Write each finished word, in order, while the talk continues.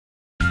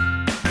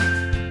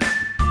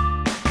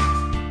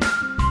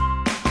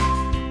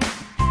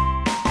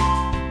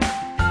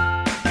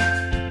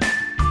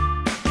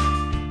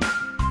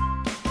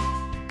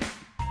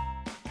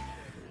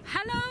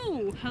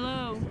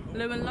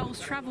Lou and Lowell's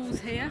Travels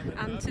here,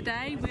 and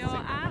today we are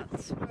at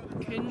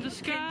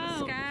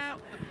Kinderscout.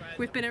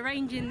 We've been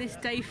arranging this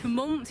day for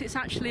months. It's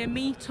actually a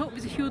meet-up.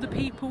 There's a few other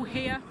people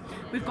here.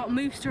 We've got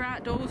Mooster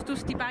Outdoors,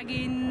 Dusty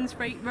Baggins,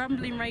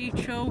 Rambling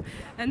Rachel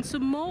and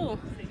some more.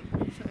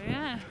 So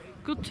yeah,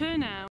 good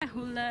turnout.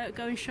 We'll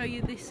go and show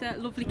you this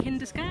lovely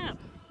Kinderscout.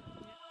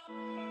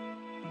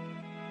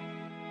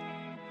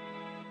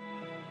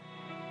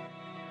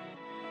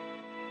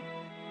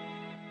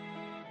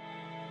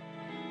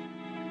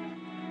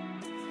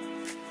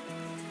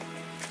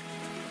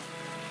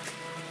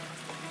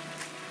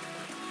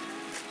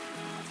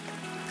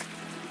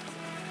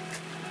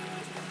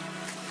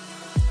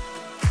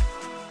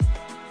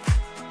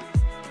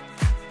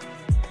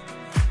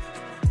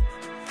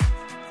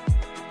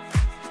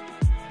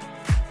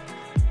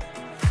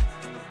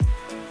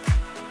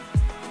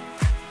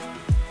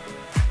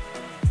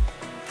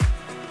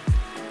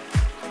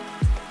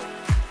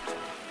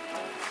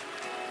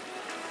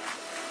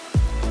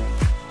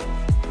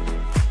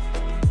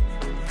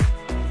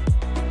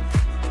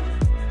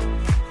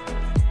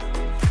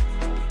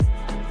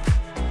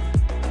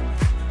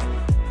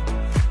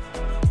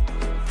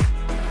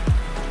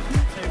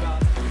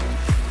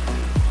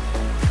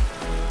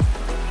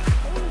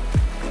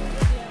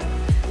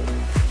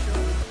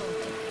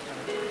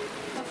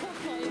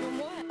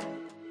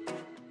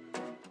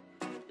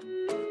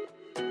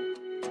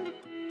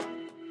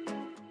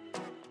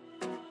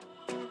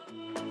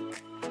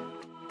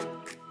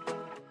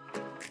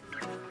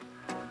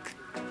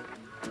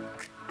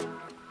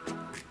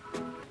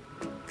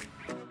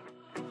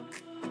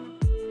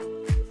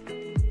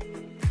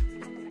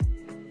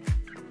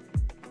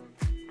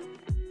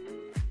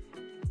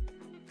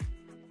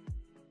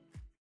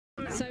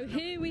 So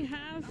here we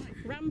have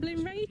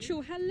Rambling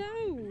Rachel.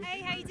 Hello.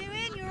 Hey, how you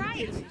doing? You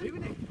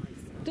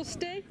alright?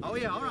 Dusty. Oh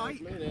yeah, all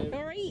right.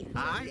 All right.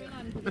 Aye.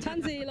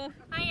 Tanzila.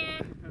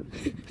 Hiya.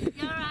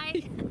 You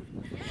alright?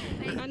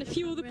 And a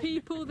few other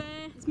people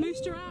there. It's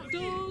Mooster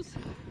Outdoors.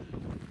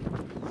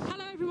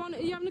 Hello everyone. Are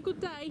you having a good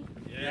day?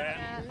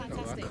 Yeah,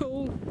 fantastic.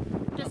 Cool.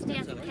 Dusty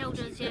hasn't killed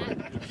us yet.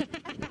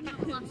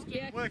 Not lost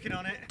yet. Working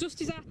on it.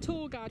 Dusty's our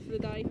tour guide for the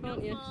day,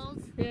 aren't you?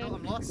 Falls. Yeah.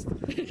 I'm lost.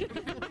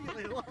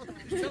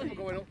 Tell we're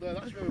going up there,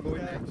 that's where we're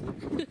going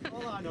next.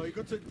 All I know, you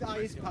go to the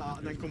highest part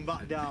and then come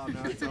back down.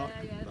 Right? So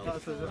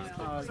that's as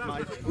far as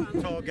my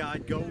tour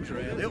guide goes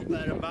really, up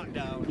there and back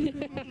down.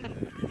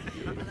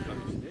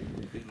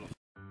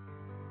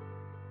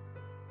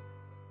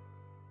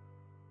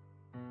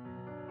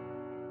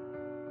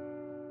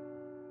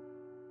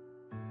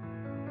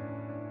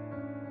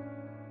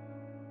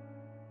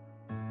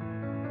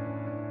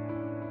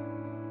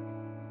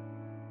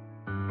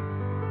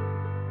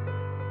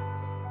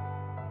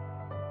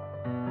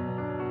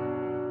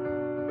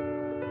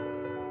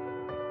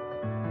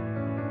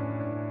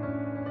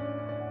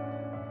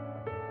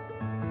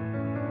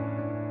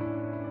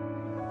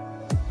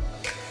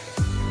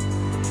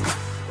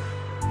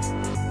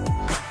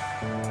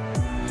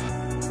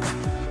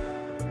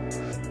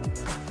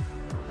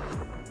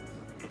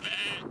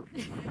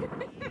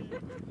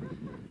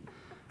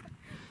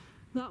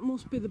 That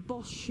must be the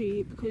boss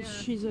sheep because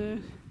she's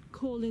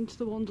calling to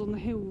the ones on the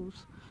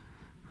hills.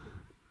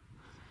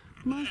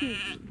 Imagine,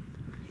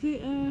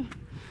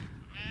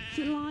 is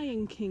it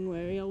Lion King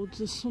where he holds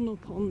the sun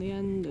up on the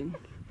end and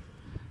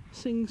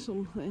sings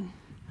something?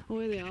 Oh,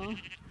 here they are.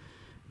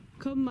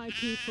 Come, my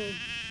people.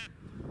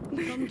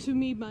 Come to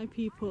me, my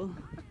people.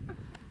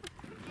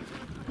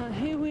 And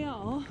here we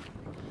are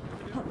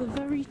at the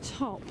very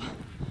top.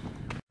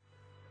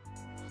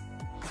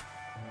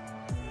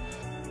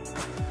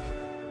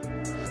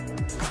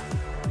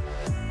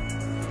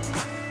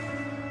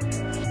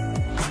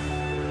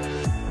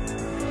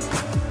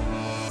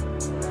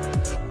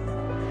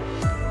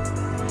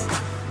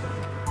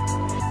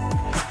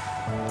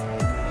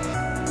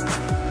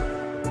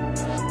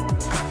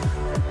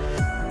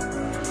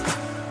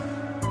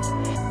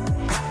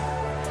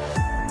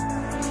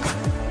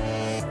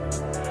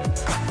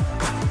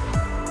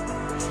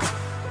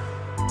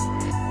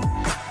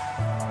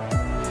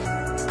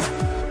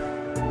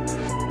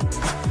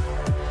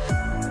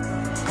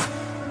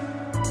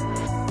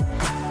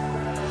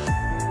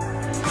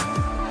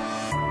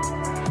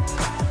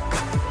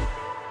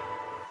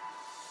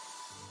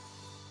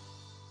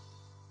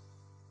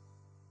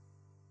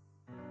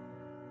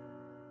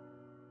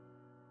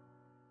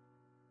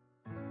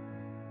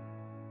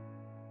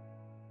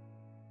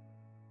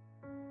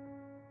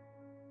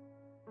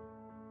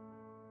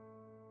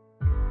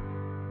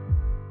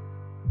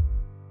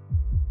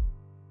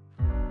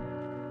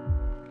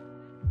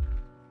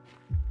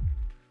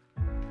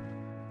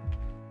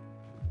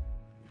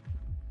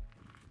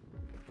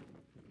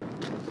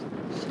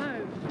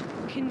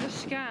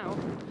 Kinderscout.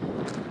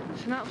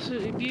 It's an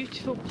absolutely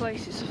beautiful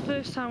place. It's the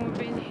first time we've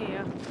been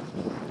here.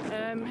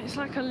 It's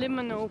like a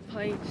liminal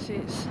place.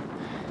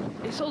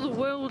 It's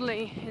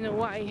otherworldly in a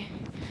way.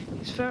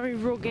 It's very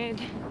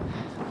rugged,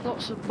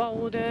 lots of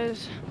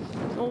boulders,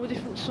 all the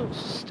different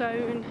sorts of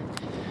stone,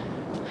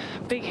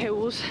 big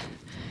hills,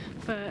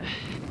 but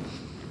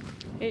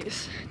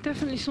It's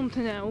definitely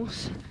something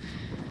else,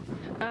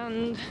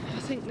 and I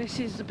think this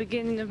is the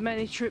beginning of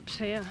many trips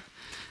here.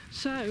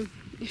 So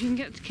if you can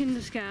get to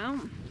Kinder Scout,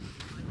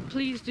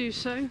 please do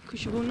so,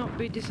 because you will not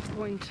be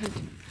disappointed.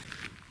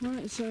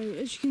 Right, so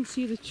as you can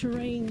see, the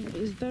terrain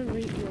is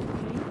very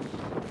rocky,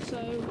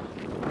 so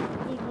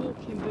good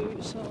walking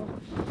boots are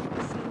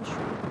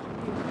essential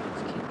when you go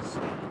to Kinder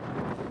Scout.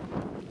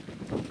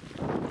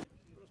 I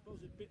suppose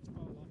if bits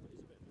fall off, it is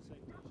a bit of a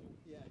safety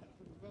issue. Yeah,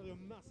 well,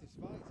 they're massive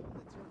spikes on the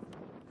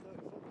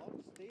 30-foot long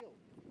steel.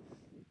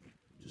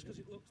 Just because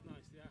it looks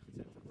nice, the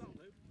architect, that'll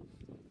do.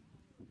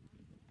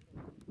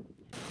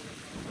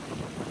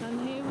 And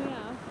here we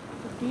have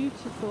the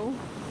beautiful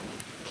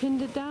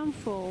Kinder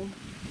Downfall.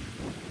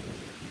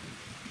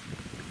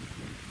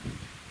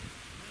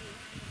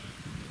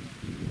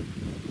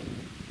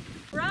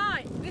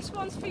 Right, this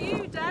one's for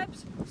you,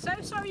 Debs. So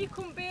sorry you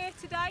couldn't be here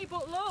today,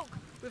 but look,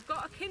 we've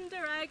got a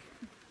Kinder egg.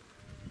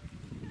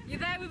 You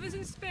there with us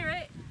in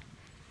spirit?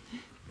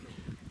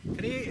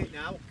 Can you eat it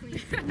now?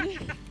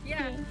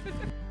 Yeah.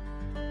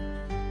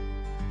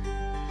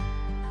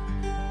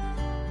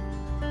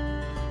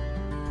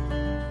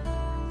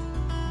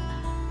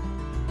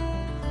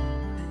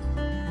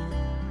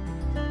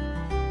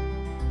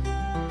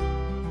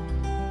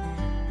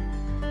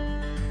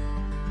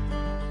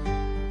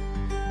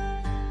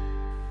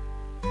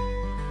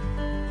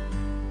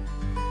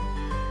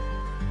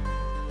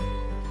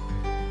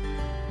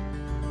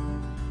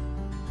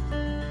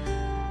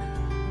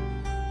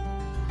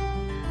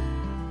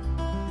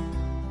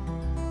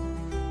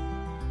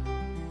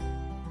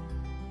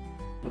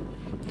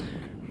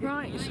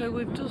 Right, so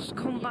we've just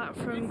come back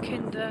from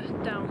Kinder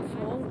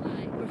Downfall.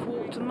 We've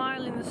walked a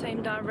mile in the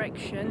same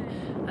direction,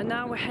 and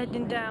now we're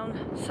heading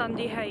down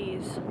Sandy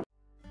Haze.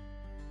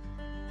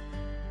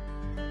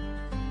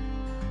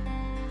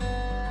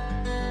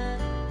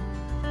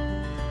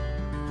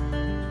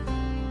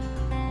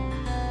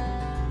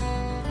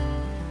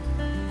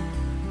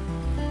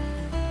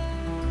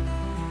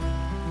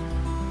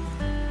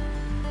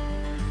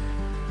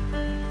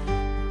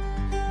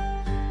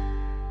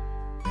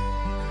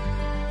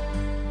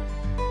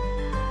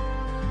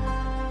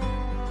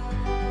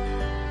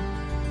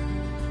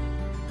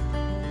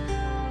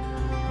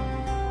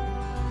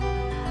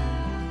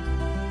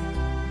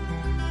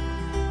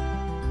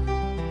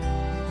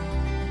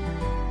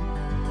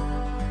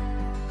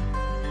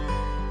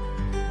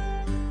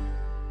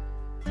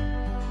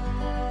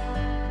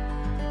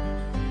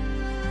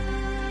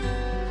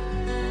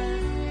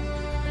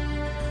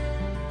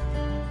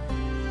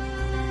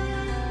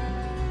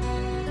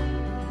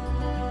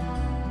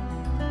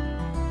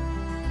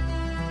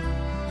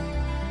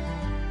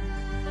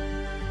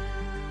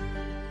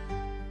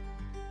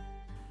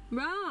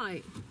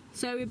 Right,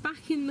 so we're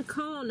back in the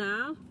car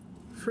now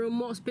from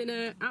what's been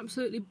an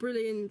absolutely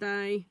brilliant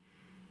day.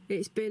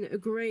 It's been a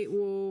great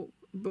walk,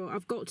 but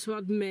I've got to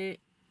admit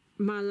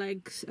my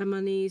legs and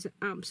my knees are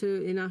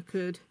absolutely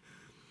knackered.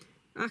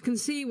 I can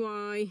see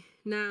why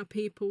now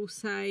people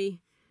say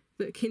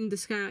that Kinder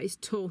Scout is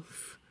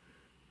tough,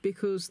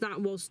 because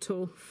that was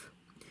tough.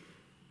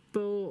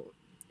 But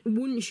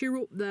once you're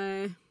up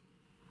there,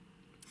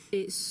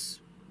 it's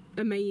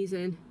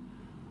amazing.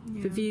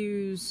 Yeah. The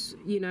views,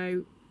 you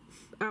know,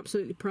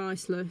 absolutely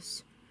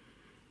priceless.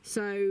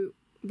 So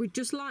we'd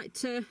just like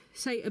to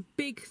say a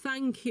big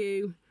thank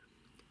you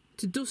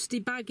to Dusty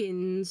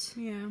Baggins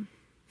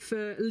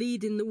for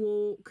leading the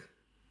walk,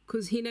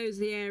 because he knows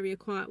the area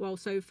quite well.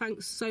 So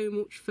thanks so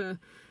much for,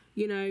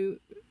 you know,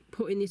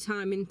 putting your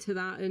time into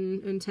that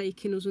and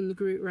taking us and the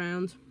group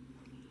round.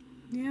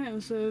 Yeah, it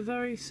was a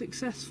very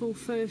successful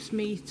first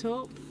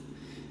meet-up,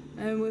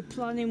 and we're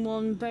planning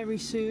one very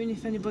soon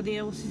if anybody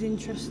else is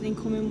interested in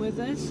coming with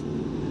us.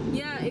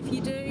 Yeah, if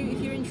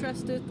you're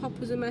interested,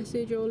 pop us a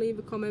message or leave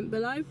a comment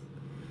below.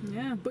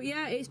 Yeah. But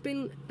yeah, it's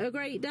been a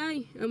great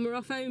day and we're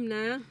off home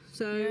now,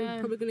 so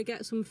probably going to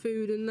get some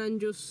food and then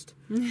just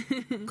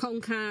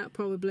conk out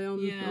probably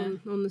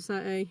on the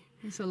Saturday.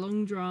 It's a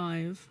long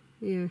drive.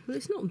 Yeah, well,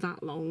 it's not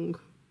that long,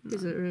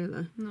 is it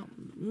really?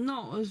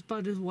 Not as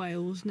bad as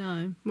Wales,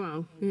 no.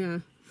 Well, yeah.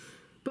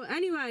 But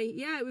anyway,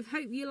 yeah, we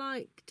hope you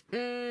liked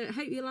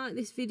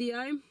this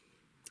video,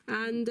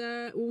 and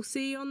we'll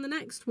see you on the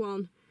next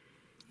one.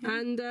 Yeah.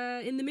 And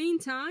in the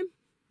meantime,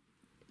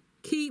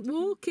 keep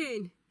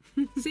walking.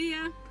 See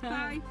ya.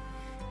 Bye.